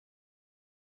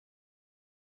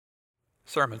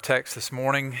Sermon text this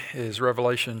morning is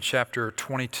Revelation chapter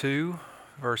 22,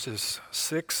 verses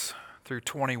 6 through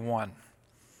 21.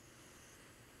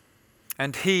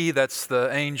 And he, that's the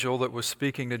angel that was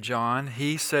speaking to John,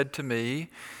 he said to me,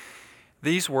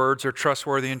 "These words are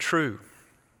trustworthy and true.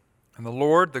 And the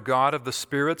Lord, the God of the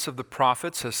spirits of the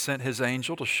prophets, has sent his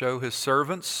angel to show his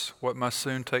servants what must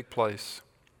soon take place.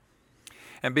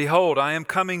 And behold, I am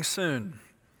coming soon.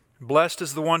 Blessed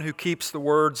is the one who keeps the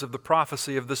words of the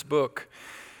prophecy of this book.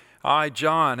 I,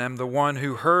 John, am the one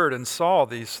who heard and saw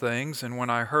these things, and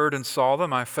when I heard and saw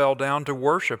them, I fell down to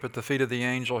worship at the feet of the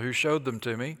angel who showed them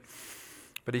to me.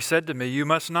 But he said to me, 'You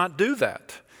must not do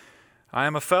that. I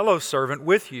am a fellow servant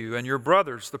with you and your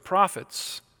brothers, the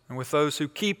prophets, and with those who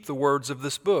keep the words of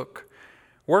this book.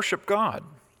 Worship God.'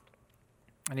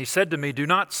 And he said to me, 'Do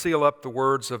not seal up the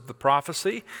words of the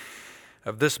prophecy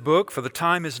of this book, for the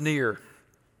time is near.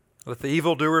 Let the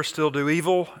evildoer still do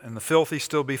evil, and the filthy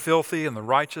still be filthy, and the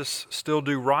righteous still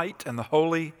do right, and the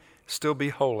holy still be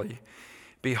holy.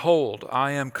 Behold, I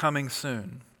am coming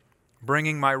soon,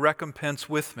 bringing my recompense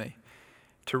with me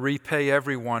to repay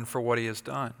everyone for what he has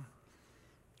done.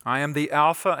 I am the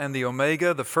Alpha and the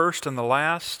Omega, the first and the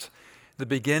last, the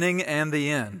beginning and the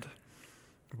end.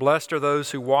 Blessed are those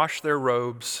who wash their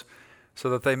robes, so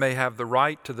that they may have the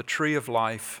right to the tree of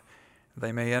life.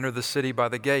 They may enter the city by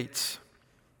the gates.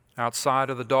 Outside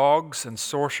are the dogs and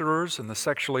sorcerers and the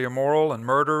sexually immoral and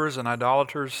murderers and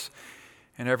idolaters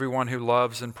and everyone who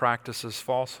loves and practices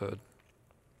falsehood.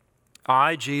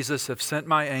 I, Jesus, have sent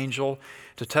my angel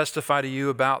to testify to you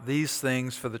about these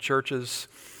things for the churches.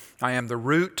 I am the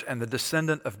root and the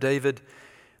descendant of David,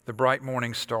 the bright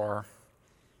morning star.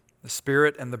 The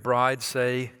Spirit and the bride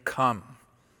say, 'Come.'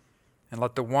 And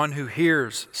let the one who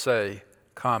hears say,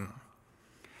 'Come.'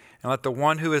 And let the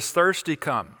one who is thirsty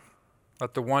come.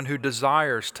 Let the one who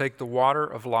desires take the water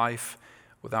of life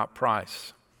without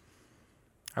price.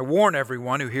 I warn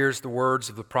everyone who hears the words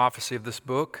of the prophecy of this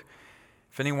book.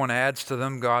 If anyone adds to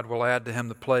them, God will add to him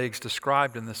the plagues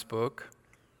described in this book.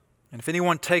 And if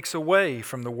anyone takes away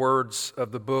from the words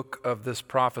of the book of this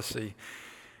prophecy,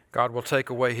 God will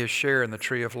take away his share in the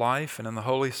tree of life and in the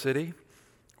holy city,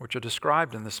 which are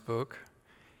described in this book.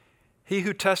 He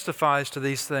who testifies to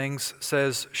these things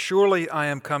says, 'Surely I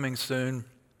am coming soon.'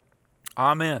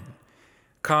 Amen.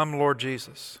 Come, Lord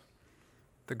Jesus.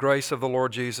 The grace of the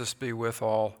Lord Jesus be with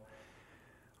all.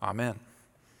 Amen."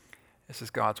 This is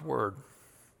God's word.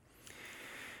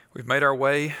 We've made our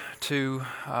way to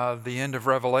the end of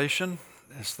Revelation.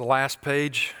 It's the last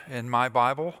page in my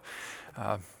Bible,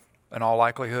 in all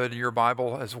likelihood your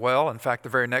Bible as well. In fact, the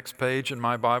very next page in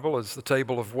my Bible is the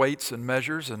table of weights and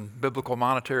measures and biblical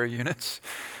monetary units.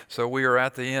 So we are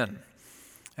at the end.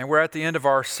 And we're at the end of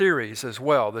our series as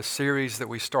well, this series that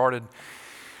we started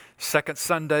second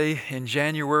Sunday in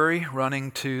January,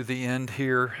 running to the end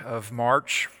here of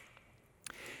March.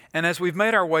 And as we've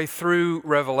made our way through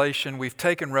Revelation, we've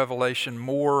taken Revelation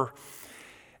more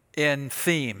in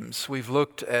themes. We've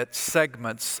looked at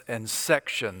segments and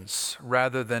sections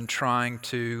rather than trying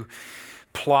to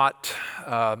plot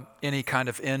any kind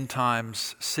of end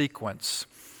times sequence.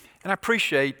 And I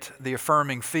appreciate the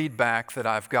affirming feedback that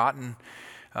I've gotten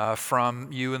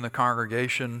from you in the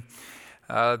congregation.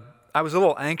 I was a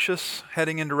little anxious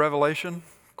heading into Revelation,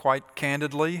 quite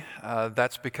candidly.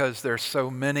 That's because there's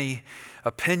so many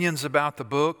opinions about the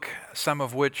book, some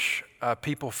of which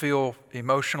people feel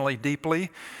emotionally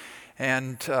deeply.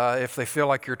 And if they feel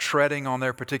like you're treading on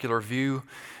their particular view,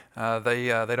 they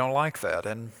don't like that.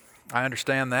 And I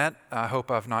understand that. I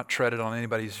hope I've not treaded on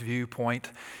anybody's viewpoint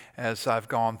as I've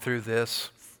gone through this.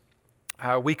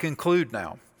 We conclude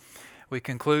now. We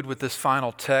conclude with this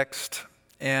final text.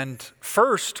 And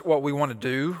first, what we want to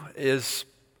do is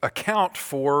account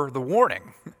for the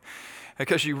warning.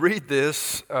 Because you read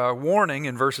this warning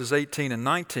in verses 18 and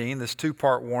 19, this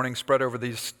two-part warning spread over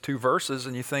these two verses,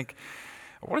 and you think,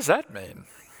 what does that mean?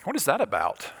 What is that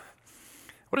about?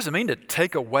 What does it mean to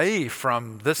take away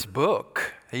from this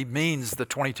book? He means the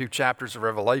 22 chapters of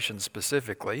Revelation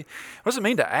specifically. What does it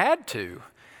mean to add to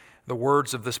the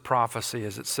words of this prophecy,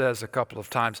 as it says a couple of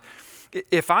times?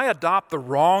 If I adopt the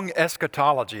wrong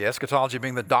eschatology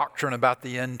being the doctrine about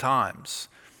the end times,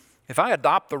 if I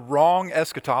adopt the wrong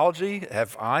eschatology,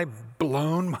 have I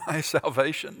blown my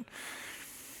salvation?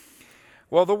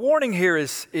 Well, the warning here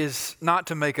is not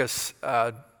to make us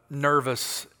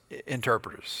nervous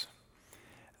interpreters.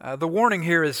 The warning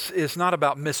here is not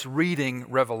about misreading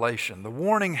Revelation. The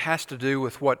warning has to do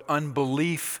with what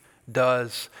unbelief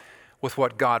does with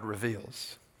what God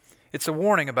reveals. It's a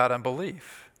warning about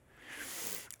unbelief.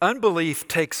 Unbelief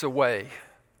takes away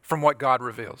from what God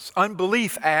reveals.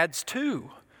 Unbelief adds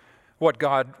to what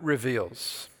God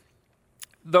reveals.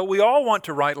 Though we all want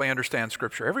to rightly understand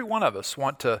Scripture, every one of us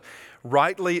want to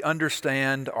rightly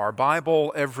understand our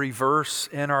Bible, every verse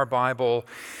in our Bible,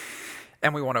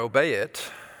 and we want to obey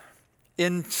it.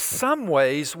 In some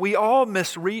ways, we all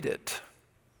misread it,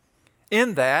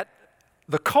 in that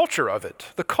the culture of it,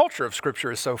 the culture of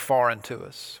Scripture is so foreign to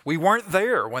us. We weren't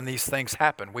there when these things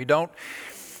happened. We don't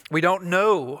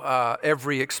know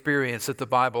every experience that the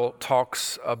Bible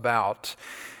talks about.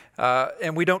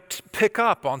 And we don't pick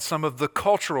up on some of the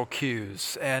cultural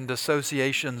cues and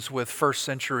associations with first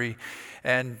century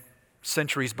and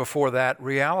centuries before that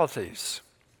realities.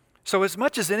 So as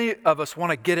much as any of us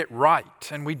want to get it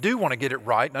right, and we do want to get it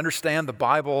right and understand the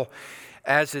Bible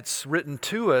as it's written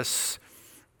to us,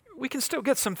 we can still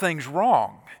get some things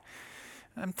wrong.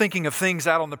 I'm thinking of things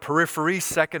out on the periphery,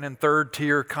 second and third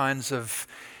tier kinds of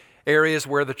areas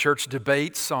where the church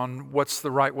debates on what's the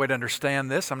right way to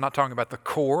understand this. I'm not talking about the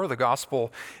core. The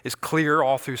gospel is clear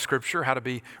all through Scripture, how to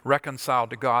be reconciled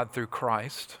to God through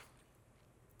Christ.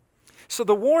 So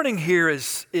the warning here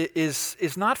is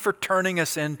not for turning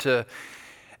us into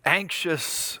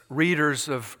anxious readers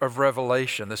of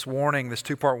Revelation. This warning, this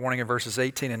two-part warning in verses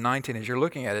 18 and 19, as you're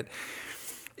looking at it,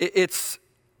 it's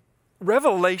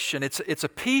Revelation. It's a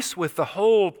piece with the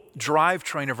whole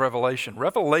drivetrain of Revelation.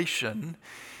 Revelation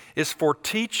is for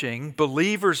teaching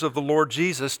believers of the Lord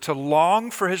Jesus to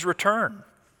long for His return.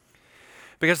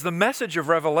 Because the message of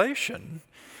Revelation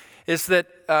is that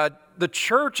the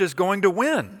church is going to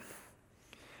win.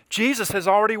 Jesus has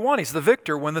already won. He's the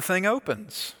victor when the thing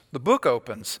opens, the book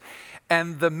opens.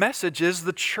 And the message is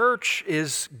the church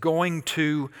is going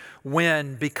to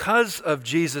win because of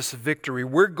Jesus' victory.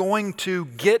 We're going to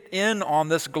get in on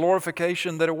this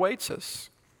glorification that awaits us.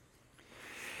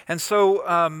 And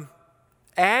so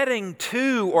adding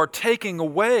to or taking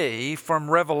away from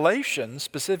Revelation,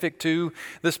 specific to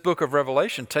this book of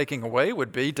Revelation, taking away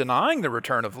would be denying the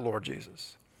return of the Lord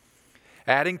Jesus.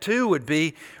 Adding to would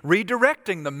be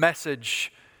redirecting the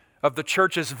message of the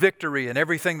church's victory and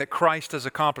everything that Christ has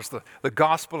accomplished, the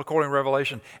gospel according to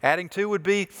Revelation. Adding to would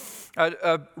be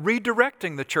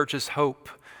redirecting the church's hope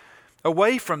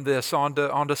away from this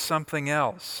onto something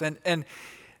else. And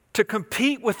to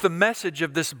compete with the message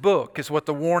of this book is what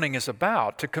the warning is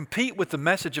about. To compete with the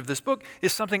message of this book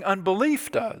is something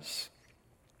unbelief does.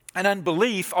 And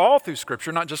unbelief, all through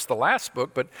Scripture, not just the last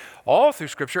book, but all through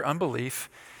Scripture, unbelief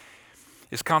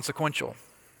is consequential.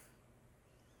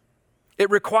 It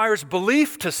requires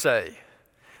belief to say,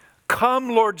 "Come,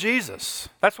 Lord Jesus."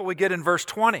 That's what we get in verse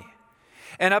 20.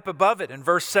 And up above it, in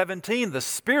verse 17, the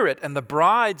Spirit and the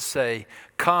bride say,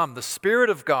 "Come." The Spirit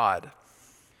of God,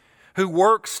 who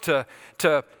works to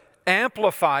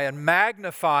amplify and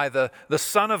magnify the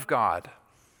Son of God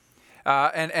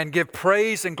and give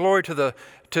praise and glory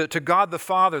to God the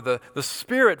Father. The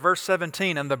Spirit, verse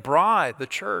 17, and the bride, the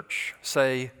church,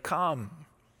 say, "Come."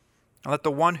 And let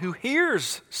the one who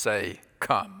hears say,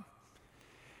 "Come."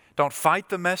 Don't fight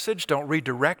the message. Don't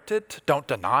redirect it. Don't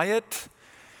deny it.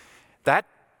 That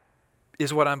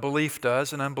is what unbelief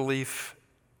does, and unbelief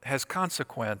has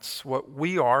consequence. What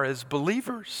we are as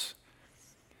believers.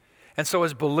 And so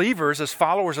as believers, as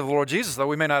followers of the Lord Jesus, though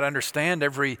we may not understand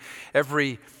every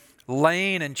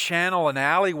lane and channel and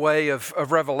alleyway of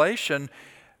Revelation,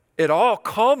 it all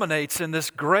culminates in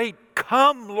this great,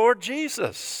 "Come, Lord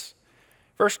Jesus."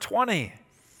 Verse 20,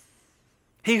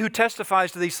 he who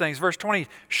testifies to these things. Verse 20,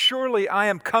 "Surely I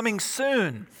am coming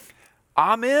soon."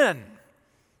 Amen.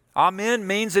 Amen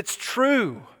means it's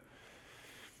true.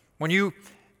 When you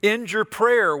end your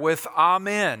prayer with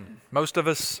amen, most of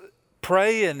us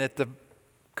pray, and at the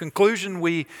conclusion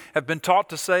we have been taught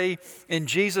to say, in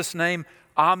Jesus' name,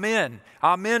 amen.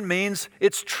 Amen means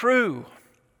it's true.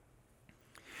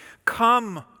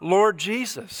 "Come, Lord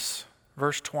Jesus."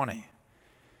 Verse 20.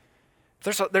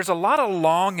 There's a lot of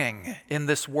longing in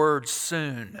this word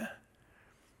soon.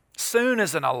 Soon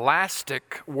is an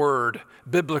elastic word,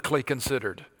 biblically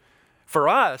considered. For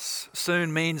us,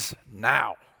 soon means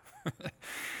now.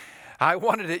 I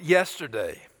wanted it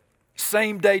yesterday.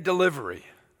 Same day delivery.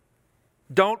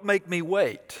 Don't make me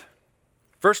wait.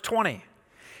 Verse 20.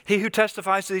 He who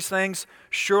testifies to these things,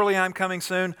 "Surely I'm coming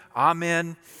soon."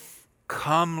 Amen.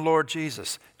 Come, Lord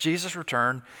Jesus. Jesus'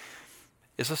 return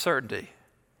is a certainty.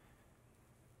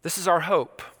 This is our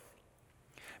hope.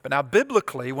 But now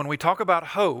biblically, when we talk about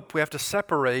hope, we have to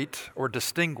separate or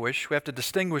distinguish. We have to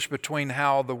distinguish between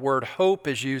how the word hope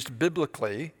is used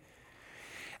biblically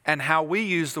and how we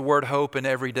use the word hope in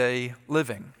everyday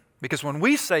living. Because when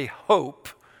we say hope,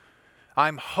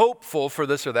 I'm hopeful for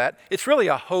this or that, it's really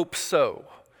a hope so.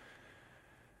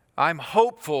 I'm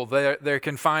hopeful they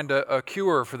can find a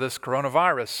cure for this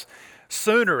coronavirus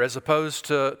sooner as opposed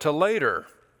to later.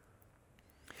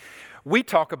 We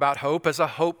talk about hope as a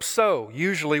hope so.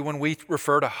 Usually when we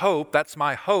refer to hope, that's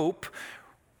my hope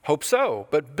so.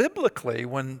 But biblically,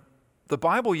 when the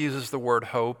Bible uses the word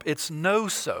hope, it's no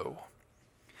so.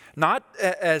 Not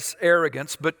as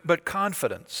arrogance, but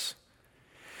confidence.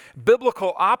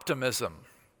 Biblical optimism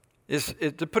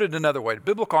to put it another way,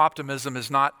 biblical optimism is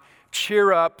not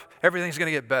cheer up, everything's going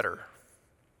to get better.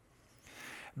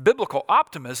 Biblical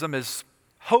optimism is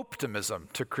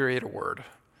hope-timism, to create a word.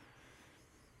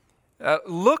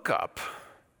 Look up,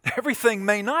 everything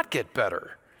may not get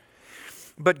better,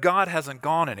 but God hasn't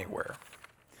gone anywhere.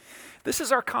 This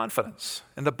is our confidence,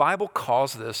 and the Bible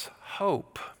calls this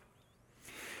hope.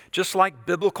 Just like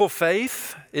biblical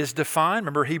faith is defined,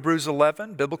 remember Hebrews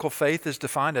 11, biblical faith is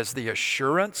defined as the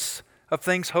assurance of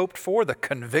things hoped for, the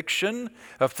conviction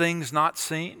of things not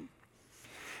seen.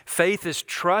 Faith is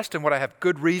trust in what I have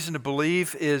good reason to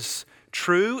believe is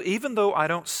true, even though I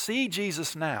don't see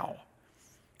Jesus now.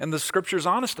 And the Scripture's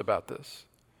honest about this.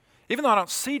 Even though I don't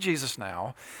see Jesus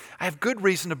now, I have good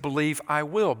reason to believe I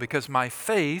will, because my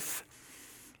faith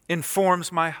informs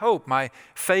my hope. My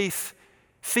faith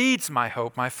feeds my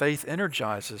hope. My faith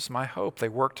energizes my hope. They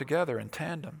work together in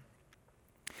tandem.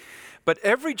 But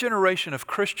every generation of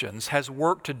Christians has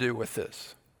work to do with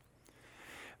this.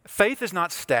 Faith is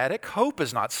not static. Hope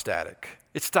is not static.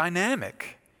 It's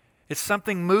dynamic. It's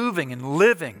something moving and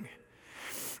living.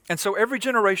 And so every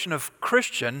generation of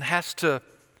Christian has to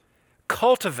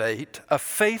cultivate a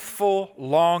faithful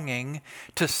longing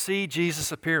to see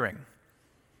Jesus appearing.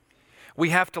 We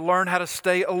have to learn how to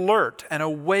stay alert and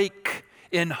awake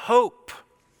in hope.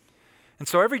 And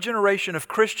so every generation of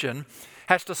Christian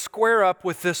has to square up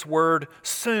with this word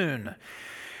soon.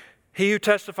 He who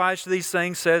testifies to these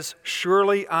things says,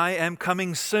 surely I am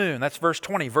coming soon. That's verse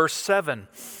 20. Verse 7,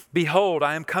 behold,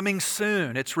 I am coming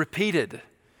soon. It's repeated.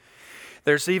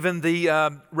 There's even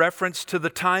the reference to the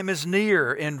time is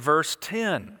near in verse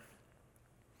 10.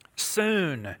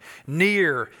 Soon,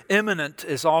 near, imminent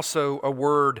is also a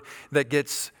word that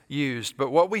gets used.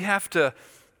 But what we have to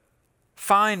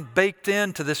find baked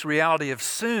into this reality of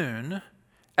soon,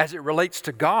 as it relates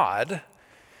to God,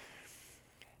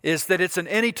 is that it's an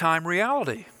anytime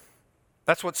reality.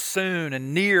 That's what soon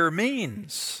and near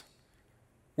means.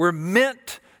 We're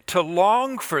meant to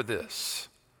long for this.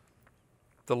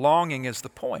 The longing is the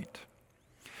point.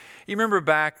 You remember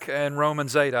back in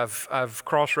Romans 8, I've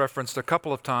cross-referenced a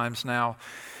couple of times now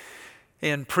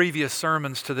in previous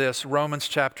sermons to this, Romans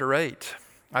chapter 8.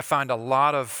 I find a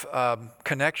lot of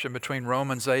connection between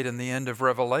Romans 8 and the end of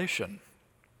Revelation.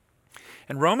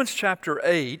 And Romans chapter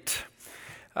 8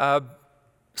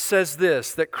 says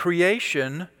this, that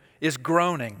creation is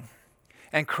groaning,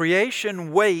 and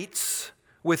creation waits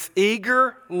with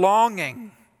eager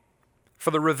longing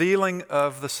for the revealing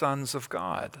of the sons of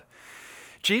God.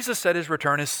 Jesus said his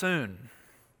return is soon.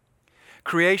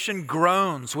 Creation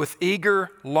groans with eager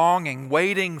longing,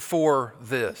 waiting for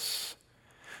this.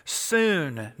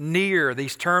 Soon, near,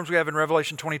 these terms we have in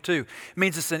Revelation 22,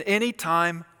 means it's an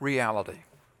anytime reality.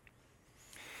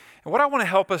 And what I want to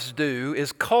help us do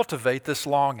is cultivate this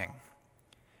longing.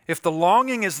 If the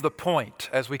longing is the point,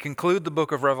 as we conclude the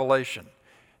book of Revelation,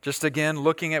 just again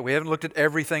we haven't looked at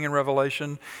everything in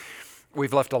Revelation.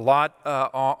 We've left a lot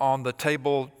on the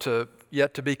table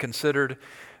yet to be considered.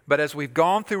 But as we've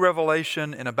gone through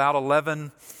Revelation in about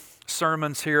 11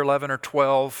 sermons here, 11 or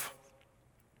 12,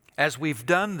 as we've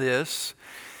done this,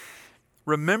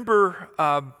 remember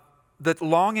that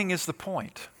longing is the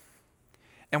point.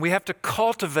 And we have to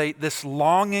cultivate this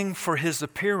longing for His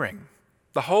appearing.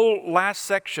 The whole last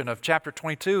section of chapter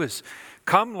 22 is,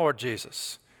 come, Lord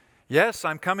Jesus. Yes,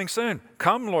 I'm coming soon.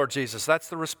 Come, Lord Jesus. That's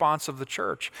the response of the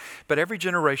church. But every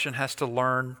generation has to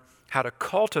learn how to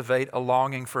cultivate a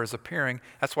longing for His appearing.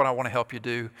 That's what I want to help you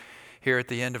do here at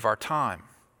the end of our time.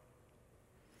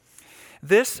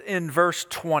 This in verse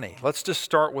 20. Let's just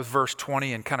start with verse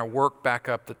 20 and kind of work back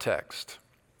up the text.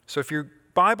 So if your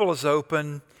Bible is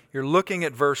open, you're looking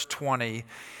at verse 20.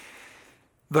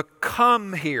 The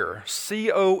come here,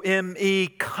 C-O-M-E,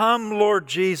 come Lord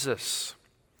Jesus.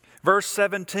 Verse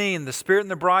 17, the Spirit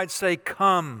and the bride say,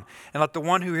 come. And let the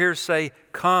one who hears say,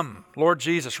 come, Lord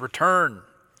Jesus, return.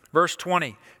 Verse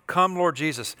 20, come Lord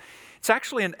Jesus. It's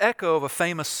actually an echo of a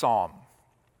famous psalm,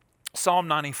 Psalm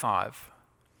 95.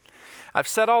 I've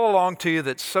said all along to you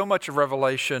that so much of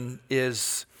Revelation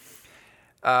is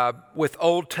with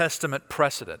Old Testament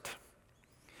precedent.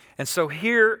 And so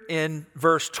here in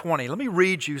verse 20, let me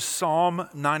read you Psalm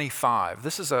 95.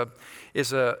 This is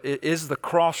the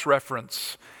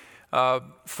cross-reference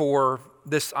for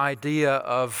this idea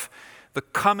of the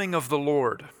coming of the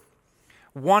Lord,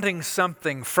 wanting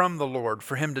something from the Lord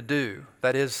for Him to do.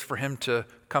 That is, for Him to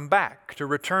come back, to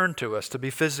return to us, to be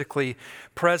physically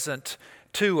present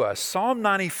to us. Psalm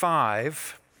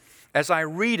 95, as I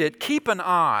read it, keep an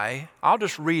eye. I'll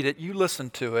just read it. You listen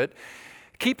to it.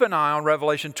 Keep an eye on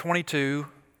Revelation 22,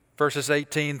 verses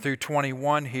 18 through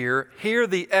 21 here. Hear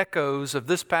the echoes of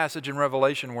this passage in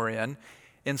Revelation we're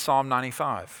in Psalm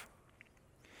 95.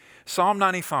 Psalm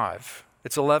 95,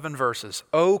 it's 11 verses.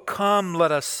 "O come,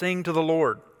 let us sing to the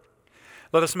Lord.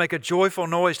 Let us make a joyful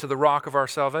noise to the rock of our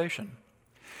salvation.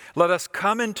 Let us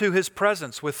come into His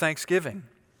presence with thanksgiving.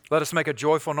 Let us make a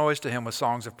joyful noise to Him with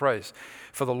songs of praise.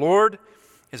 For the Lord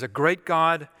is a great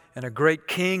God and a great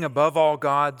King above all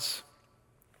gods.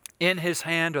 In His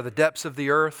hand are the depths of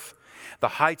the earth. The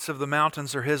heights of the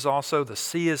mountains are His also. The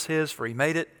sea is His, for He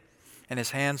made it, and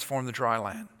His hands formed the dry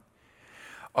land.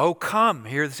 Oh, come,"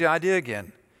 here's the idea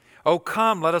again. "Oh,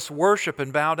 come, let us worship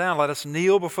and bow down. Let us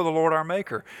kneel before the Lord our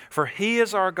Maker. For He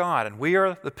is our God, and we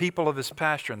are the people of His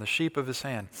pasture and the sheep of His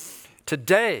hand.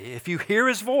 Today, if you hear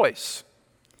His voice,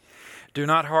 do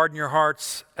not harden your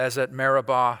hearts as at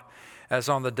Meribah, as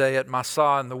on the day at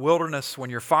Massah in the wilderness, when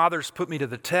your fathers put me to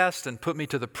the test and put me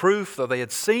to the proof, though they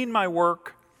had seen my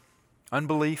work,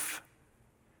 unbelief.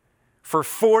 For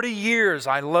 40 years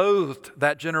I loathed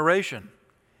that generation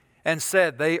and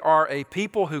said, they are a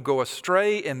people who go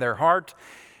astray in their heart,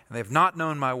 and they have not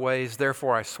known my ways.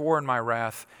 Therefore I swore in my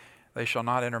wrath, they shall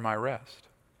not enter my rest."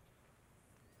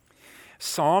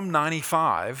 Psalm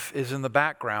 95 is in the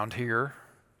background here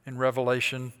in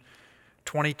Revelation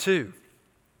 22.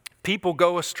 People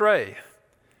go astray.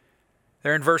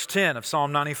 They're in verse 10 of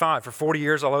Psalm 95. For 40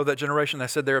 years I loathed that generation. They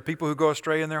said there are people who go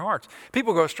astray in their hearts.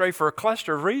 People go astray for a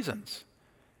cluster of reasons.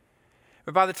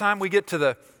 But by the time we get to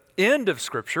the end of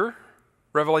Scripture,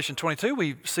 Revelation 22,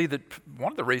 we see that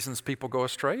one of the reasons people go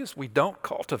astray is we don't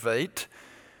cultivate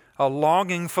a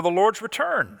longing for the Lord's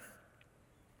return.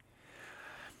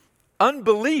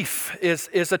 Unbelief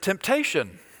is a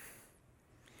temptation.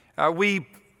 We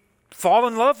fall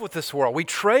in love with this world. We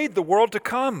trade the world to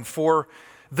come for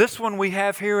this one we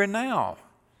have here and now.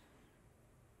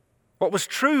 What was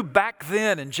true back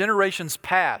then in generations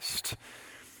past,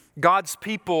 God's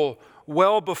people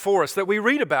well before us, that we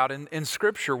read about in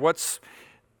Scripture, what's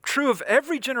true of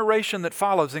every generation that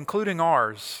follows, including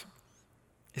ours,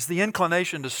 is the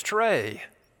inclination to stray,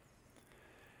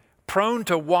 prone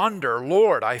to wander.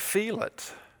 Lord, I feel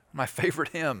it. My favorite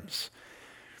hymns.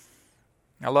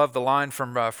 I love the line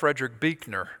from Frederick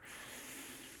Buechner.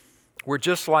 We're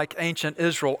just like ancient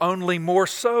Israel, only more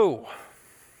so.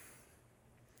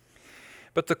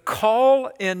 But the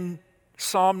call in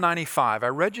Psalm 95, I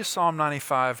read you Psalm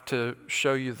 95 to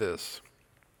show you this.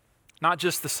 Not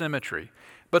just the symmetry,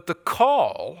 but the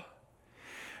call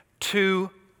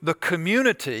to the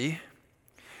community,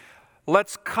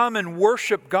 let's come and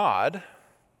worship God.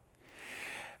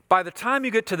 By the time you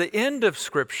get to the end of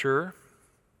Scripture,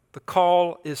 the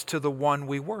call is to the one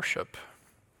we worship.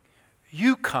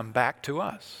 You come back to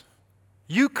us.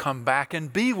 You come back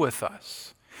and be with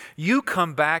us. You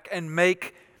come back and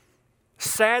make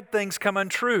sad things come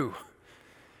untrue.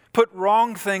 Put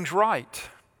wrong things right.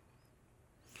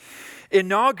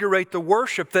 Inaugurate the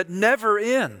worship that never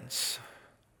ends.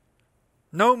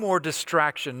 No more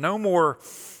distraction, no more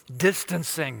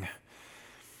distancing.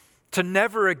 To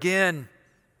never again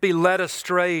be led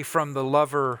astray from the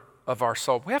lover of our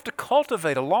soul. We have to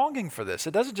cultivate a longing for this.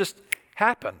 It doesn't just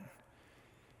happen.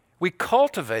 We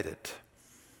cultivate it.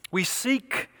 We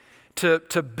seek to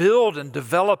build and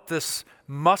develop this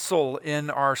muscle in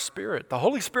our spirit, the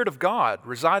Holy Spirit of God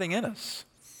residing in us.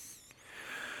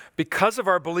 Because of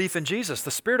our belief in Jesus, the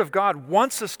Spirit of God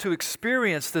wants us to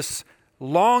experience this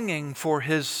longing for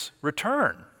His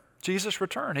return, Jesus'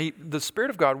 return. The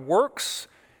Spirit of God works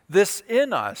this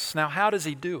in us. Now, how does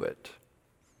He do it?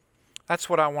 That's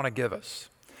what I want to give us.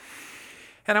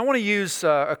 And I want to use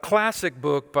a classic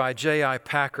book by J.I.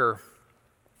 Packer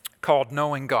called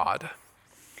Knowing God.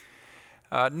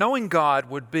 Knowing God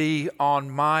would be on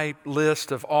my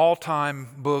list of all-time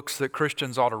books that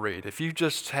Christians ought to read. If you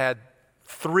just had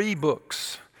 3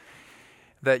 books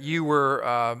that you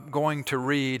were going to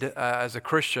read as a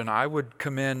Christian, I would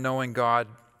commend Knowing God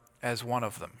as one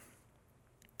of them.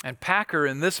 And Packer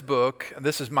in this book,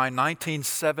 this is my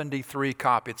 1973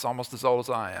 copy. It's almost as old as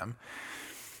I am.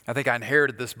 I think I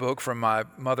inherited this book from my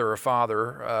mother or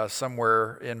father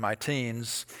somewhere in my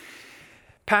teens.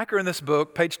 Packer in this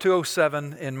book, page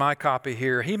 207 in my copy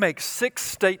here, he makes 6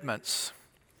 statements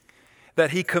that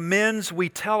he commends we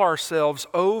tell ourselves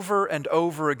over and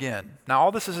over again. Now,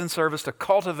 all this is in service to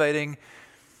cultivating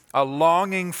a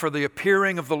longing for the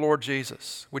appearing of the Lord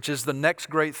Jesus, which is the next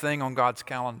great thing on God's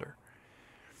calendar.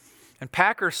 And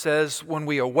Packer says when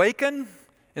we awaken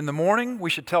in the morning, we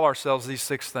should tell ourselves these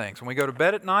 6 things. When we go to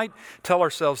bed at night, tell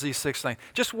ourselves these 6 things.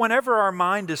 Just whenever our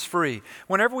mind is free,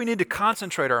 whenever we need to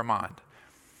concentrate our mind,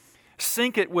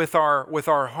 sync it with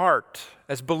our heart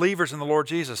as believers in the Lord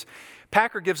Jesus.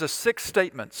 Packer gives us 6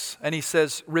 statements, and he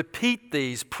says, repeat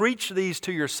these, preach these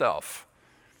to yourself.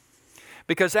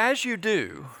 Because as you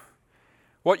do,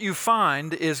 what you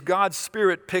find is God's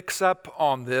Spirit picks up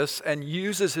on this and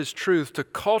uses His truth to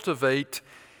cultivate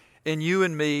in you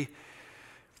and me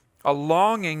a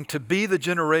longing to be the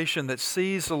generation that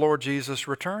sees the Lord Jesus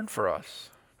return for us.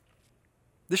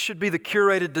 This should be the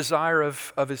curated desire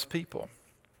of His people.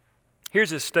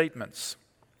 Here's His statements.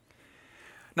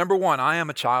 Number 1, I am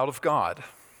a child of God.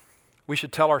 We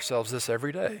should tell ourselves this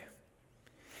every day.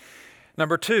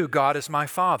 Number 2, God is my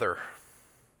Father.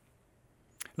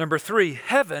 Number 3,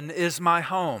 heaven is my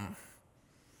home.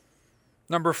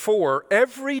 Number 4,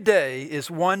 every day is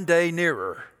one day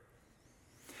nearer.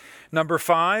 Number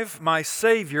 5, my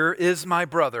Savior is my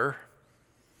brother.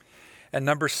 And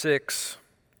number 6,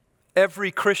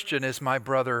 every Christian is my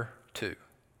brother too.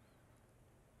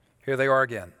 Here they are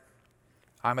again.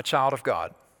 I'm a child of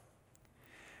God.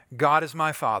 God is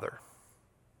my Father.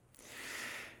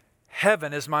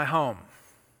 Heaven is my home.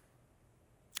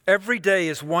 Every day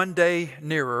is one day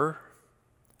nearer.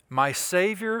 My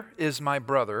Savior is my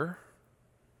brother.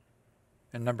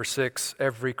 And number 6,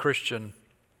 every Christian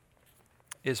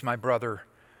is my brother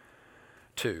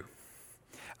too.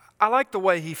 I like the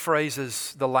way he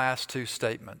phrases the last 2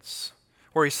 statements,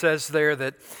 where he says there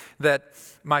that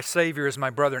my Savior is my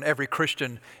brother and every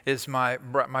Christian is my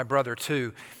brother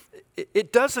too.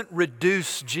 It doesn't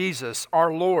reduce Jesus,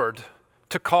 our Lord,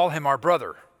 to call Him our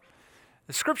brother.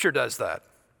 The Scripture does that.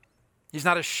 He's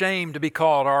not ashamed to be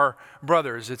called our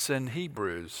brothers. It's in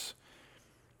Hebrews.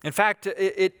 In fact,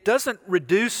 it doesn't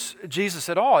reduce Jesus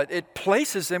at all. It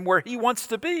places Him where He wants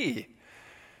to be,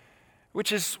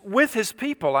 which is with His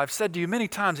people. I've said to you many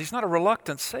times, He's not a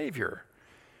reluctant Savior.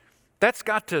 That's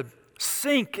got to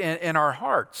sink in our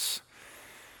hearts.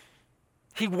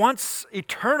 He wants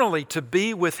eternally to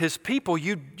be with His people.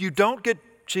 You don't get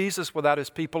Jesus without His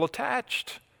people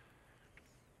attached.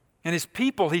 And His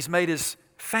people, He's made His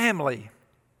family.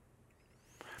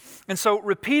 And so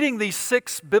repeating these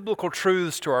 6 biblical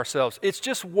truths to ourselves, it's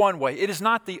just one way. It is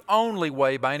not the only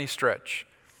way by any stretch.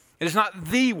 It is not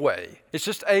the way. It's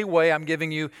just a way I'm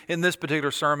giving you in this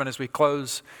particular sermon as we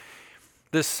close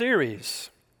this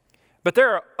series. But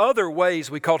there are other ways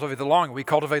we cultivate the longing. We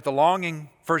cultivate the longing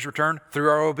for His return through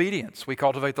our obedience. We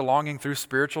cultivate the longing through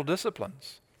spiritual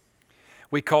disciplines.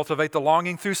 We cultivate the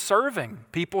longing through serving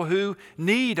people who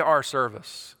need our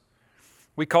service.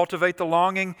 We cultivate the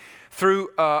longing through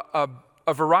a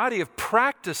variety of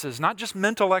practices, not just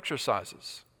mental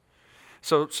exercises.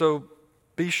 So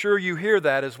be sure you hear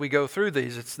that as we go through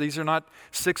these. These are not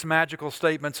 6 magical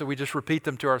statements and we just repeat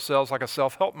them to ourselves like a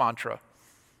self-help mantra.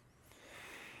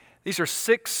 These are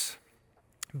 6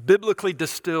 biblically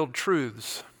distilled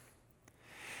truths.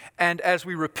 And as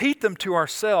we repeat them to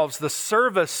ourselves, the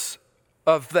service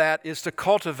of that is to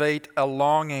cultivate a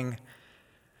longing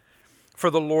for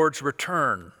the Lord's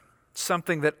return,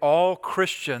 something that all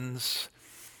Christians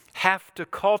have to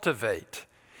cultivate.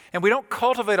 And we don't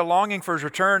cultivate a longing for His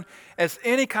return as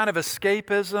any kind of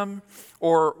escapism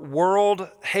or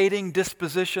world-hating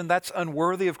disposition that's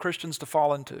unworthy of Christians to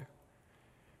fall into.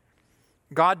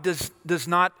 God does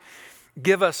not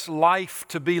give us life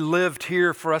to be lived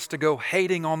here for us to go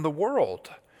hating on the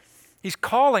world. He's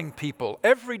calling people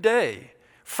every day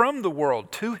from the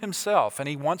world to Himself, and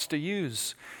He wants to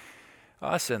use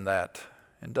us in that,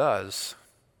 and does.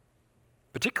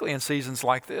 Particularly in seasons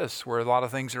like this, where a lot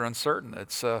of things are uncertain.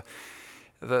 It's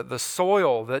the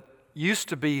soil that used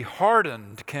to be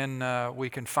hardened, we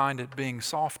can find it being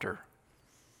softer.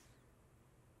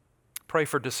 Pray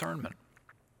for discernment.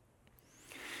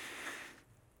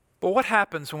 But what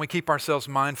happens when we keep ourselves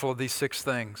mindful of these 6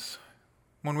 things?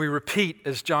 When we repeat,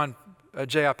 as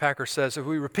J.I. Packer says, if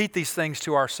we repeat these things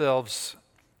to ourselves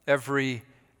every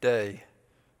day,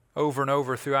 over and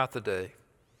over throughout the day.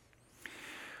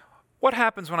 What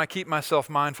happens when I keep myself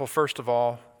mindful, first of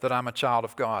all, that I'm a child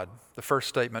of God? The first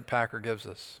statement Packer gives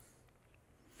us.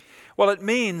 Well, it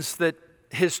means that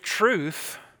His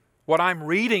truth, what I'm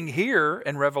reading here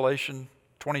in Revelation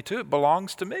 22, it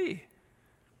belongs to me.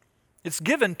 It's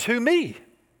given to me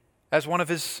as one of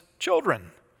His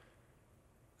children.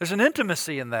 There's an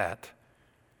intimacy in that.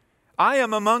 I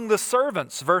am among the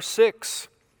servants, verse 6.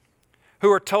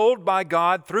 who are told by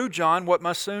God through John what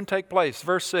must soon take place.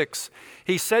 Verse 6,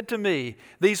 he said to me,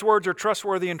 these words are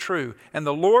trustworthy and true, and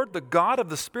the Lord, the God of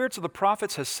the spirits of the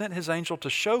prophets, has sent his angel to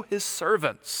show his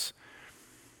servants,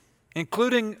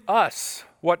 including us,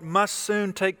 what must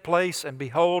soon take place. And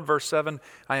behold, verse 7,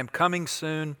 I am coming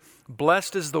soon.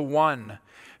 Blessed is the one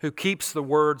who keeps the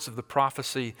words of the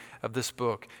prophecy of this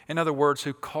book. In other words,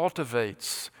 who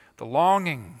cultivates the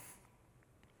longing.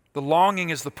 The longing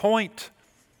is the point.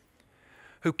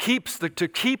 To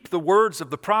keep the words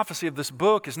of the prophecy of this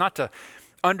book is not to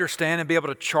understand and be able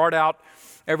to chart out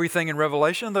everything in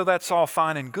Revelation, though that's all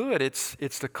fine and good. It's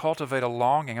to cultivate a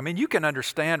longing. I mean, you can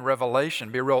understand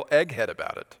Revelation, be a real egghead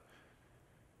about it.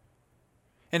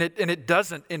 And it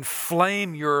doesn't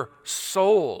inflame your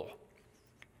soul.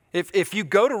 If you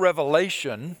go to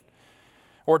Revelation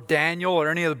or Daniel or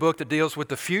any other book that deals with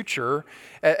the future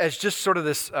as just sort of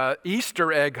this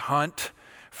Easter egg hunt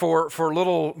for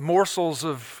little morsels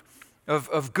of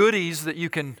goodies that you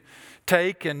can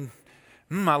take, and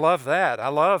I love that. I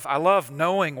love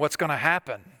knowing what's going to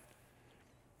happen.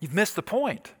 You've missed the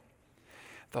point.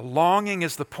 The longing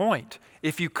is the point.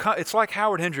 It's like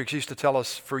Howard Hendricks used to tell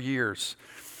us for years.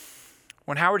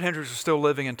 When Howard Hendricks was still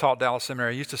living and taught Dallas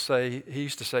Seminary, he used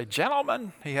to say,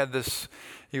 gentlemen,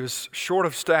 he was short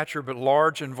of stature but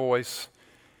large in voice.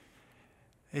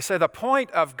 He said, the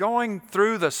point of going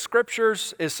through the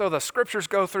Scriptures is so the Scriptures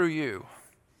go through you.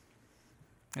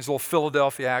 His little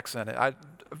Philadelphia accent. I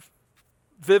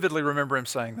vividly remember him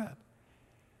saying that.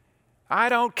 I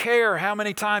don't care how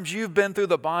many times you've been through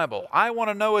the Bible. I want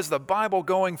to know, is the Bible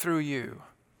going through you?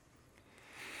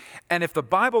 And if the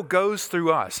Bible goes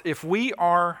through us, if we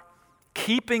are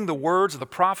keeping the words of the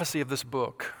prophecy of this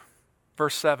book,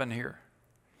 verse 7 here,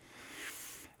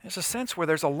 there's a sense where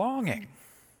there's a longing.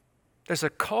 There's a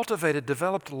cultivated,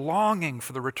 developed longing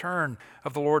for the return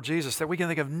of the Lord Jesus that we can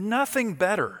think of nothing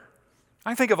better.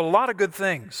 I can think of a lot of good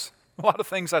things, a lot of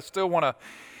things I still want to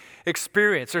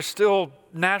experience. There's still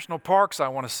national parks I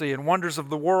want to see and wonders of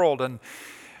the world and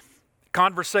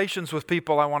conversations with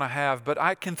people I want to have, but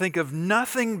I can think of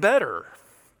nothing better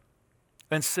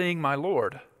than seeing my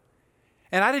Lord.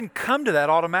 And I didn't come to that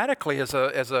automatically as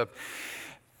a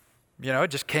it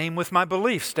just came with my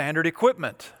belief, standard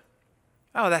equipment.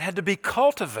 Oh, that had to be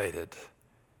cultivated.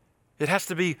 It has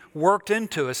to be worked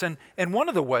into us. And one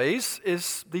of the ways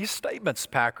is these statements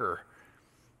Packer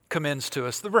commends to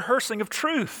us, the rehearsing of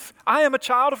truth. I am a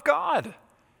child of God.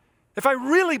 If I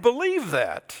really believe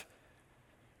that,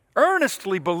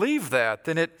 earnestly believe that,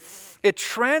 then it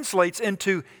translates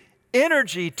into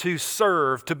energy to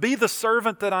serve, to be the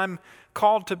servant that I'm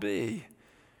called to be.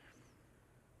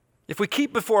 If we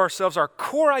keep before ourselves our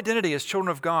core identity as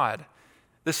children of God,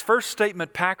 this first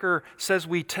statement Packer says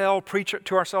we preach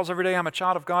to ourselves every day, I'm a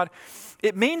child of God,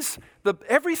 it means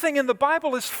everything in the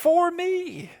Bible is for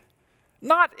me,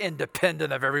 not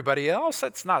independent of everybody else.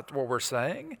 That's not what we're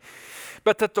saying.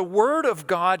 But that the Word of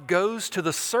God goes to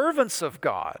the servants of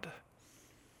God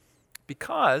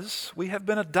because we have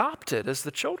been adopted as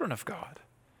the children of God.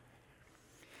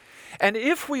 And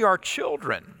if we are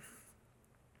children,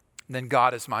 then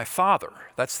God is my Father.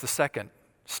 That's the second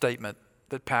statement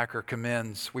that Packer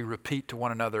commends. We repeat to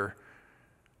one another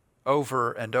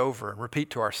over and over and repeat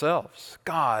to ourselves.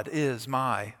 God is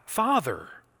my Father.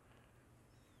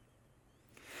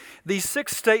 These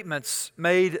 6 statements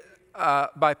made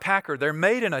by Packer, they're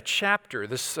made in a chapter,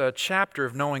 this chapter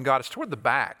of knowing God. It's toward the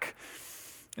back.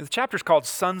 The chapter is called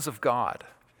Sons of God,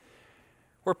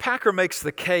 where Packer makes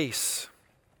the case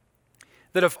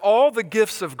that of all the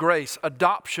gifts of grace,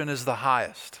 adoption is the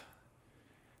highest.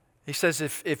 He says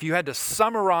if you had to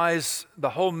summarize the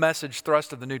whole message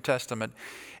thrust of the New Testament,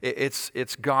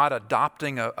 it's God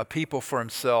adopting a people for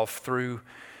himself through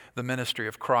the ministry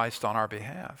of Christ on our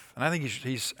behalf. And I think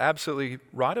he's absolutely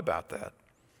right about that.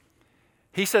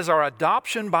 He says our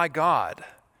adoption by God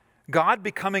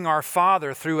becoming our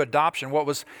Father through adoption, what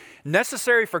was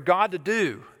necessary for God to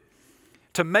do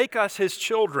to make us his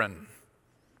children,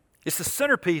 is the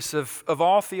centerpiece of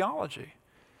all theology.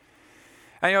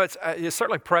 And it's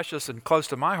certainly precious and close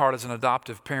to my heart as an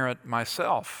adoptive parent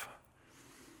myself.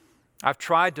 I've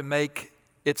tried to make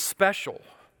it special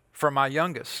for my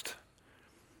youngest,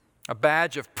 a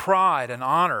badge of pride and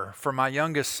honor for my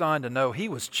youngest son to know he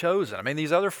was chosen. I mean,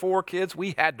 these other 4 kids,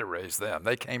 we had to raise them.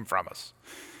 They came from us.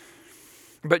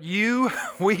 But you,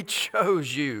 we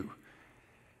chose you.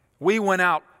 We went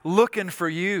out looking for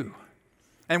you.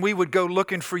 And we would go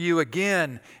looking for you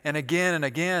again and again and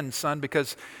again, son,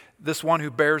 because this one who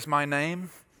bears my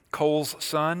name, Cole's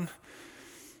son,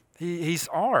 he's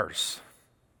ours.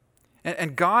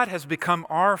 And God has become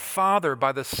our Father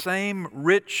by the same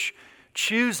rich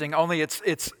choosing, only it's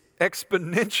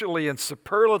exponentially and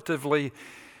superlatively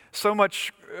so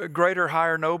much greater,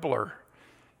 higher, nobler.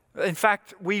 In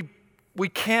fact, we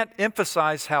can't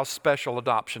emphasize how special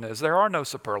adoption is. There are no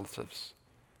superlatives.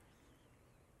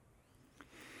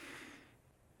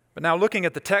 But now looking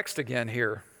at the text again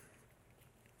here,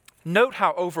 note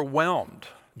how overwhelmed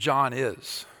John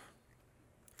is.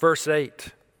 Verse 8,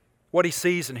 what he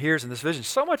sees and hears in this vision,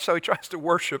 so much so he tries to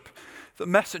worship the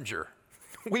messenger.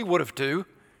 We would have too.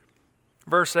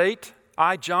 Verse 8,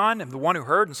 I, John, am the one who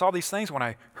heard and saw these things. When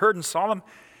I heard and saw them,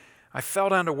 I fell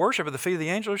down to worship at the feet of the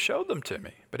angel who showed them to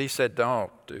me. But he said,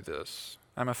 don't do this.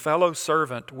 I'm a fellow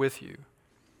servant with you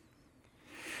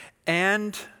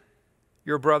and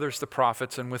your brothers, the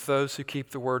prophets, and with those who keep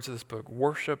the words of this book.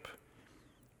 Worship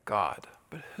God.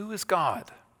 But who is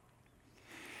God?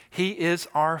 He is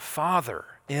our Father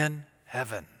in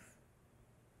heaven.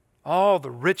 All the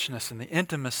richness and the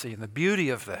intimacy and the beauty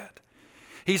of that.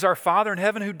 He's our Father in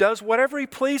heaven who does whatever He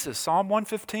pleases. Psalm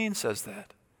 115 says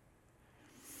that.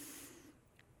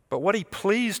 But what He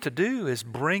pleased to do is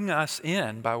bring us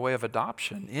in, by way of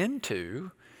adoption,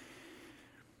 into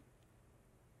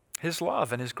His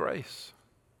love and His grace.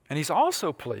 And He's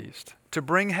also pleased to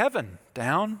bring heaven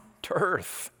down to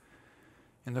earth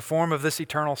in the form of this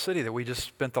eternal city that we just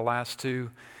spent the last 2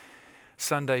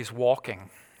 Sundays walking.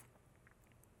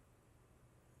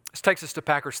 This takes us to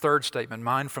Packer's third statement,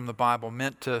 mine from the Bible,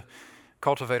 meant to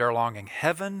cultivate our longing.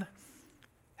 Heaven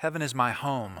is my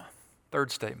home.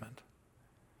 Third statement.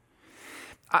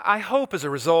 I hope as a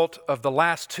result of the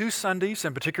last 2 Sundays,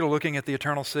 in particular looking at the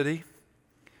eternal city,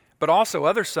 but also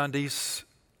other Sundays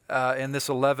in this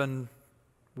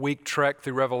 11-week trek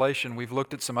through Revelation, we've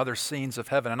looked at some other scenes of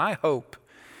heaven. And I hope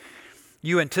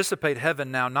you anticipate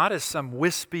heaven now not as some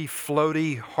wispy,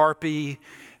 floaty, harpy,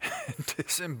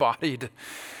 disembodied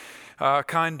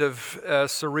kind of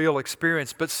surreal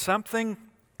experience, but something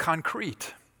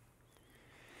concrete.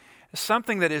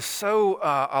 Something that is so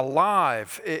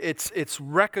alive, it's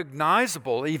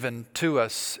recognizable even to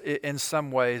us in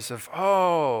some ways of,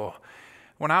 oh,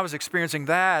 when I was experiencing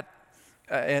that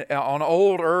on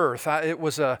old earth, there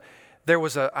was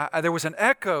an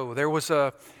echo, there was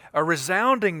a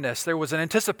resoundingness, there was an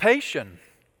anticipation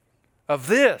of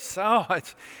this. Oh,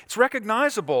 it's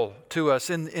recognizable to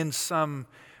us in some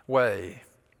way.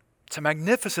 It's a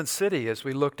magnificent city, as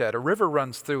we looked at. A river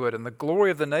runs through it, and the glory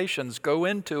of the nations go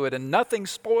into it, and nothing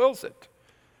spoils it.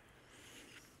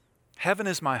 Heaven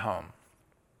is my home.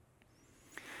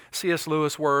 C.S.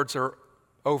 Lewis' words are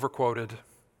overquoted.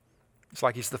 It's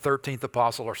like he's the 13th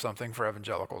apostle or something for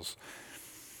evangelicals.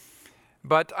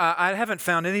 But I haven't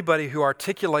found anybody who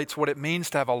articulates what it means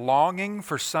to have a longing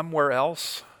for somewhere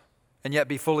else and yet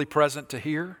be fully present to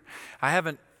hear. I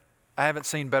haven't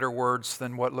seen better words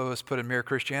than what Lewis put in Mere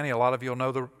Christianity. A lot of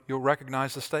you'll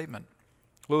recognize the statement.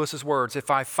 Lewis's words,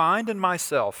 if I find in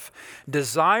myself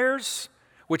desires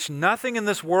which nothing in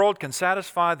this world can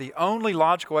satisfy, the only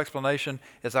logical explanation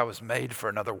is I was made for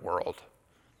another world.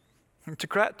 And to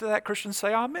that, Christians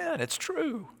say, amen, it's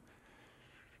true.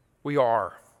 We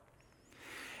are.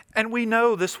 And we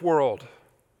know this world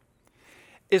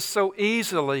is so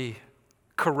easily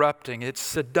corrupting. It's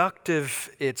seductive,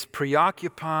 it's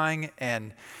preoccupying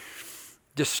and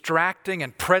distracting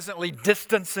and presently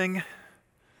distancing.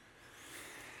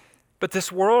 But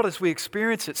this world, as we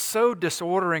experience it, so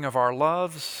disordering of our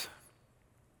loves,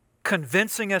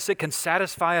 convincing us it can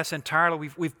satisfy us entirely.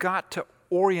 We've got to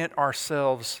orient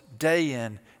ourselves day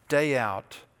in, day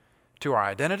out to our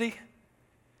identity,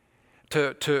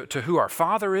 to who our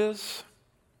Father is,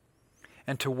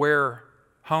 and to where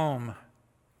home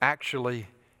actually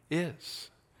is.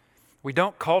 We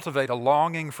don't cultivate a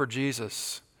longing for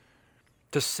Jesus,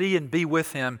 to see and be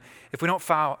with Him, if we don't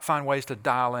find ways to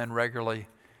dial in regularly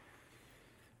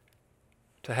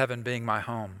to heaven being my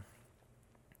home.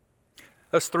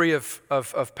 That's 3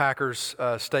 of Packer's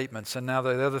statements, and now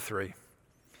the other 3.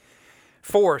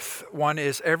 Fourth one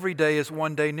is every day is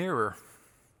one day nearer.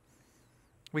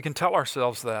 We can tell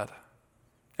ourselves that.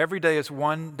 Every day is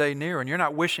one day nearer, and you're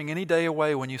not wishing any day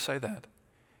away when you say that.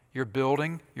 You're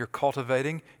building, you're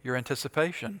cultivating your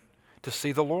anticipation to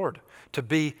see the Lord, to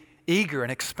be eager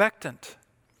and expectant.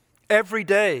 Every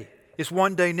day is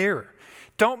one day nearer.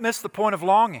 Don't miss the point of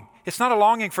longing. It's not a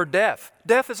longing for death.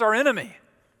 Death is our enemy.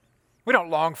 We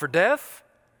don't long for death.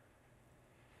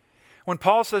 When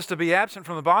Paul says to be absent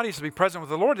from the body is to be present with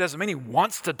the Lord, it doesn't mean he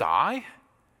wants to die.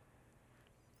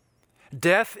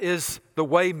 Death is the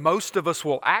way most of us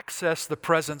will access the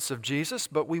presence of Jesus,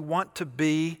 but we want to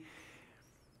be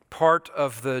part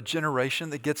of the generation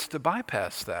that gets to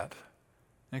bypass that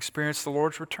and experience the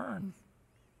Lord's return.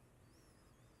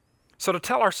 So to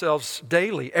tell ourselves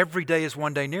daily, every day is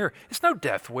one day nearer, it's no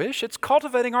death wish, it's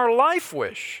cultivating our life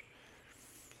wish.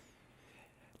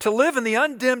 To live in the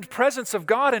undimmed presence of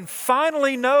God and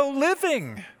finally know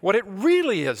living, what it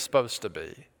really is supposed to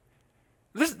be.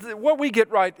 What we get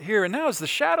right here and now is the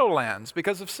shadowlands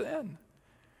because of sin.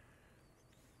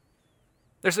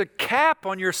 There's a cap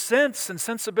on your sense and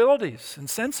sensibilities and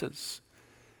senses.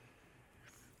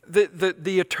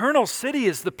 The eternal city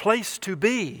is the place to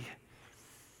be.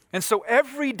 And so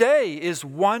every day is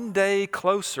one day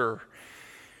closer.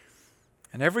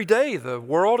 And every day the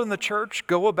world and the church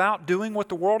go about doing what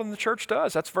the world and the church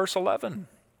does. That's verse 11.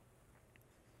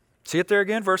 See it there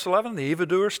again, verse 11. The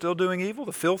evildoer still doing evil,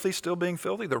 the filthy still being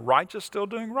filthy, the righteous still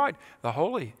doing right, the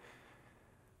holy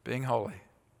being holy.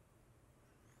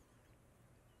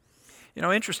 You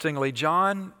know, interestingly,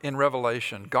 John in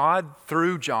Revelation, God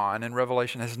through John in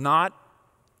Revelation has not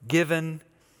given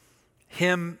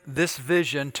him this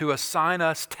vision to assign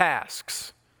us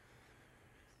tasks.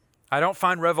 I don't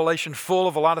find Revelation full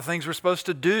of a lot of things we're supposed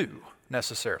to do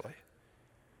necessarily.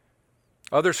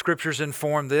 Other scriptures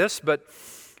inform this, but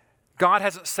God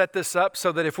hasn't set this up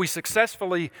so that if we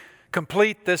successfully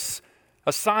complete this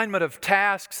assignment of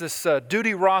tasks, this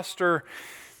duty roster,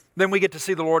 then we get to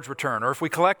see the Lord's return. Or if we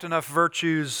collect enough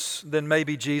virtues, then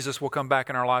maybe Jesus will come back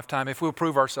in our lifetime if we'll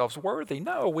prove ourselves worthy.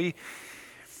 No,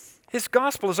 His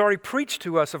gospel has already preached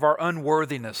to us of our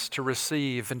unworthiness to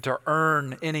receive and to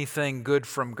earn anything good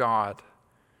from God.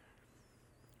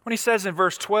 When he says in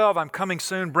verse 12, I'm coming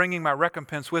soon, bringing my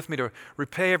recompense with me to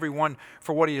repay everyone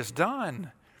for what he has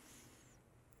done.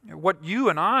 What you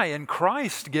and I in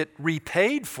Christ get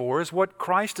repaid for is what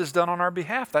Christ has done on our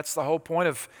behalf. That's the whole point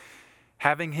of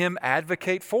having him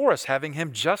advocate for us, having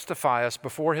him justify us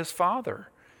before his Father.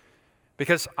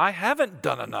 Because I haven't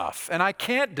done enough and I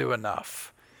can't do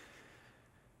enough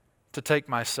to take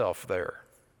myself there.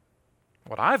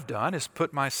 What I've done is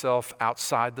put myself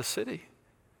outside the city.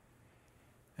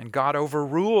 And God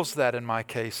overrules that in my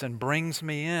case and brings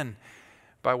me in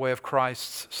by way of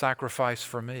Christ's sacrifice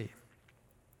for me.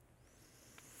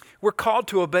 We're called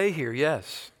to obey here,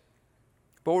 yes.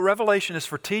 But what Revelation is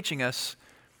for teaching us,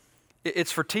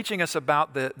 it's for teaching us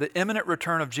about the imminent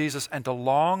return of Jesus and to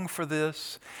long for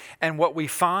this. And what we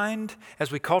find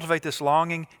as we cultivate this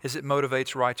longing is it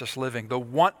motivates righteous living. The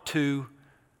want to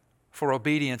for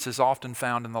obedience is often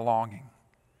found in the longing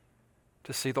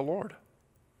to see the Lord.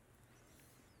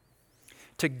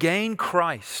 To gain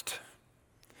Christ,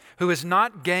 who is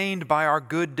not gained by our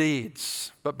good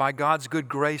deeds, but by God's good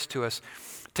grace to us.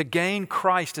 To gain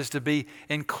Christ is to be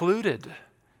included.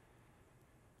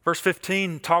 Verse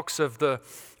 15 talks of the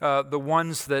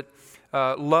ones that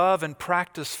love and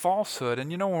practice falsehood. And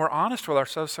you know, when we're honest with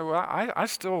ourselves, so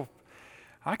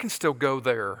I can still go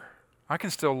there. I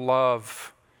can still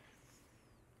love.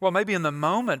 Well, maybe in the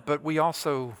moment, but we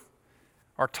also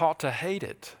are taught to hate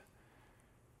it.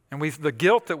 And the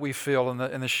guilt that we feel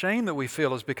and the shame that we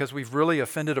feel is because we've really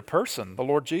offended a person, the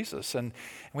Lord Jesus. And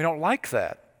we don't like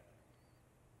that.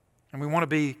 And we want to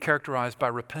be characterized by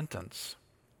repentance.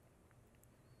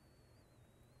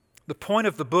 The point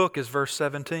of the book is verse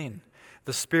 17.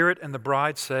 The Spirit and the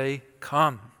bride say,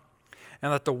 come.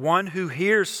 And let the one who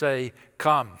hears say,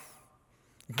 come.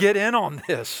 Get in on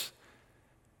this.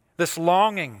 This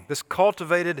longing, this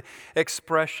cultivated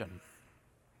expression.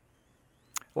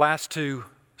 Last two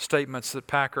statements that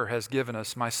Packer has given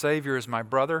us. My Savior is my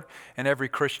brother, and every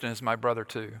Christian is my brother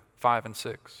too. 5 and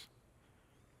 6.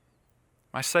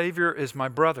 My Savior is my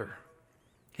brother.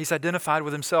 He's identified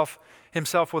with himself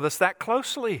with us that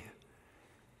closely.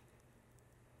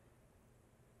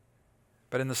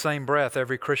 But in the same breath,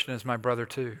 every Christian is my brother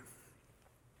too.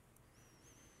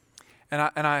 And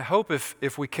I hope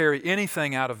if we carry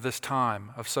anything out of this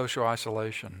time of social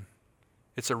isolation,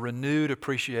 it's a renewed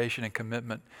appreciation and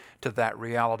commitment to that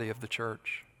reality of the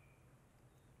church.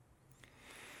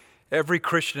 Every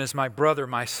Christian is my brother,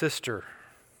 my sister.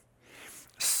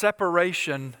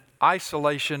 Separation,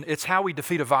 isolation, it's how we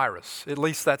defeat a virus. At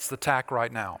least that's the tack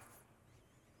right now.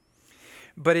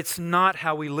 But it's not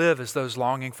how we live as those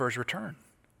longing for his return.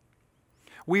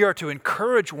 We are to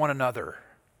encourage one another.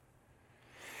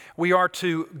 We are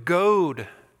to goad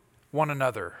one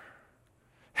another.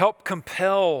 Help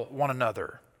compel one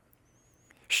another.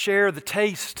 Share the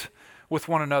taste with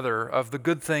one another of the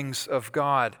good things of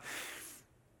God.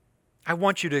 I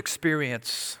want you to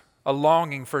experience a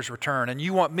longing for his return. And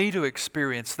you want me to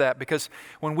experience that because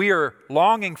when we are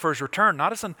longing for his return,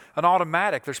 not as an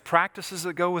automatic, there's practices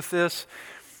that go with this,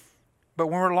 but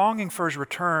when we're longing for his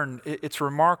return, it's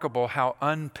remarkable how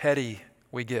unpetty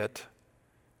we get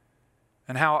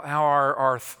and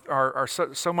how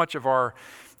so much of our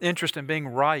interest in being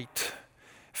right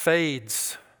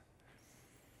fades,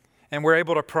 and we're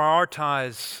able to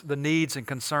prioritize the needs and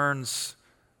concerns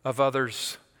of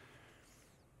others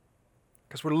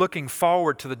because we're looking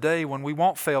forward to the day when we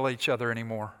won't fail each other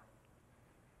anymore,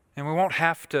 and we won't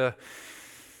have to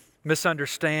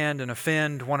misunderstand and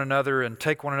offend one another and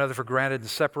take one another for granted and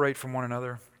separate from one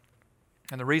another.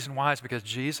 And the reason why is because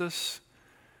Jesus,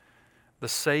 the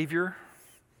Savior,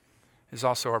 is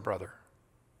also our brother.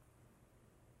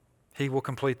 He will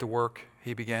complete the work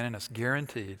He began in us,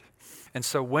 guaranteed. And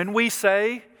so when we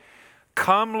say,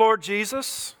 "Come, Lord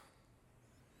Jesus,"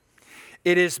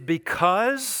 it is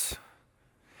because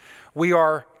we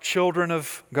are children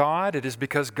of God. It is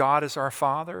because God is our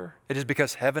Father. It is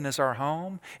because heaven is our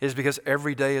home. It is because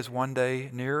every day is one day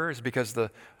nearer. It is because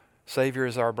the Savior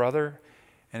is our brother.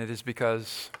 And it is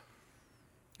because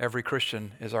every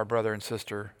Christian is our brother and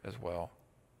sister as well.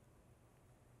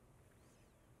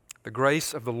 The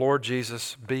grace of the Lord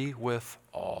Jesus be with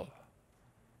all.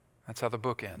 That's how the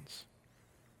book ends.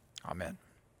 Amen.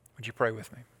 Would you pray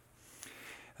with me?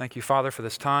 Thank you, Father, for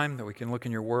this time that we can look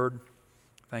in your word.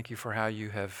 Thank you for how you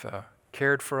have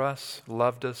cared for us,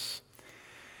 loved us,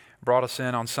 brought us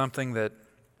in on something that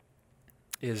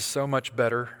is so much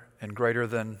better and greater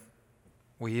than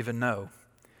we even know.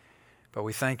 But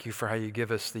we thank you for how you give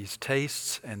us these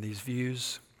tastes and these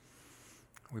views.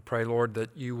 We pray, Lord,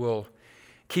 that you will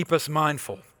keep us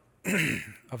mindful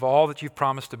of all that you've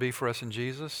promised to be for us in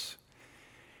Jesus.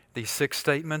 These 6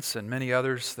 statements and many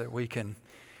others that we can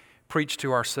preach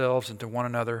to ourselves and to one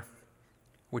another.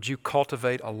 Would you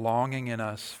cultivate a longing in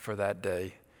us for that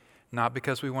day, not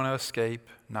because we want to escape,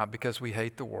 not because we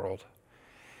hate the world,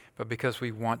 but because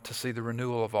we want to see the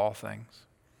renewal of all things.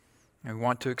 And we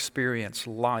want to experience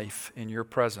life in your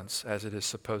presence as it is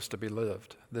supposed to be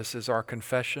lived. This is our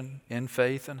confession in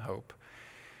faith and hope.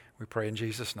 We pray in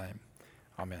Jesus' name.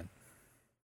 Amen.